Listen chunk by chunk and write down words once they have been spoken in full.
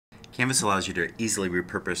Canvas allows you to easily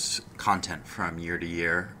repurpose content from year to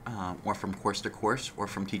year, or from course to course, or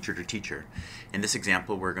from teacher to teacher. In this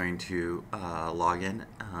example, we're going to log in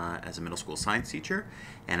as a middle school science teacher,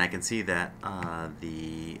 and I can see that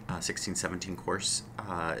the 16-17 course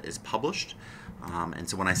is published. And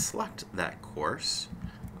so when I select that course,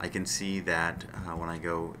 I can see that when I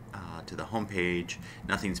go to the home page,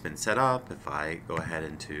 nothing's been set up. If I go ahead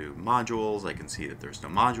into modules, I can see that there's no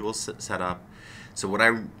modules set up. So what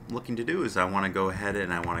I'm looking to do is I want to go ahead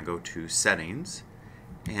and I want to go to settings,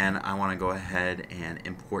 and I want to go ahead and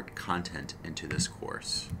import content into this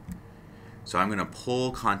course. So I'm going to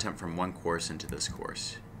pull content from one course into this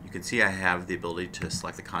course. You can see I have the ability to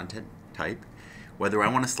select the content type, whether I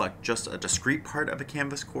want to select just a discrete part of a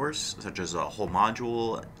Canvas course, such as a whole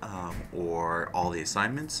module or all the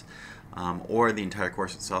assignments, or the entire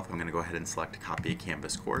course itself. I'm going to go ahead and select copy a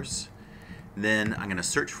Canvas course. Then I'm going to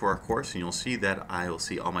search for a course, and you'll see that I will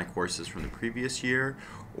see all my courses from the previous year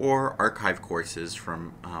or archive courses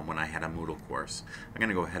from when I had a Moodle course. I'm going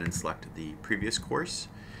to go ahead and select the previous course.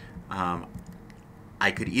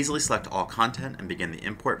 I could easily select all content and begin the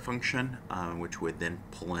import function, which would then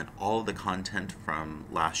pull in all of the content from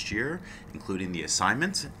last year, including the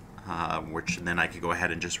assignments, which then I could go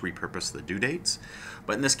ahead and just repurpose the due dates.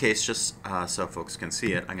 But in this case, just so folks can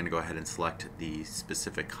see it, I'm going to go ahead and select the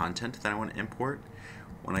specific content that I want to import.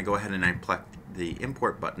 When I go ahead and I click the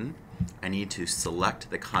import button, I need to select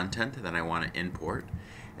the content that I want to import.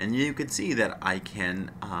 And you can see that I can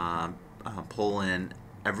pull in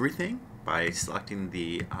everything by selecting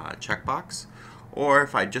the checkbox, or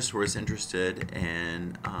if I just was interested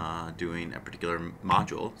in doing a particular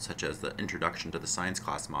module, such as the Introduction to the Science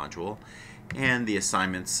Class module and the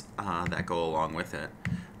assignments that go along with it,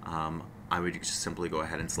 I would just simply go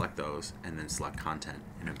ahead and select those and then select content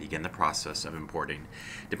and begin the process of importing.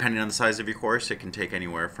 Depending on the size of your course, it can take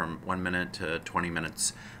anywhere from 1 minute to 20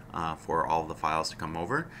 minutes for all of the files to come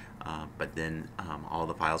over, but then all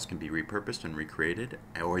the files can be repurposed and recreated,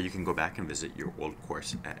 or you can go back and visit your old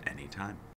course at any time.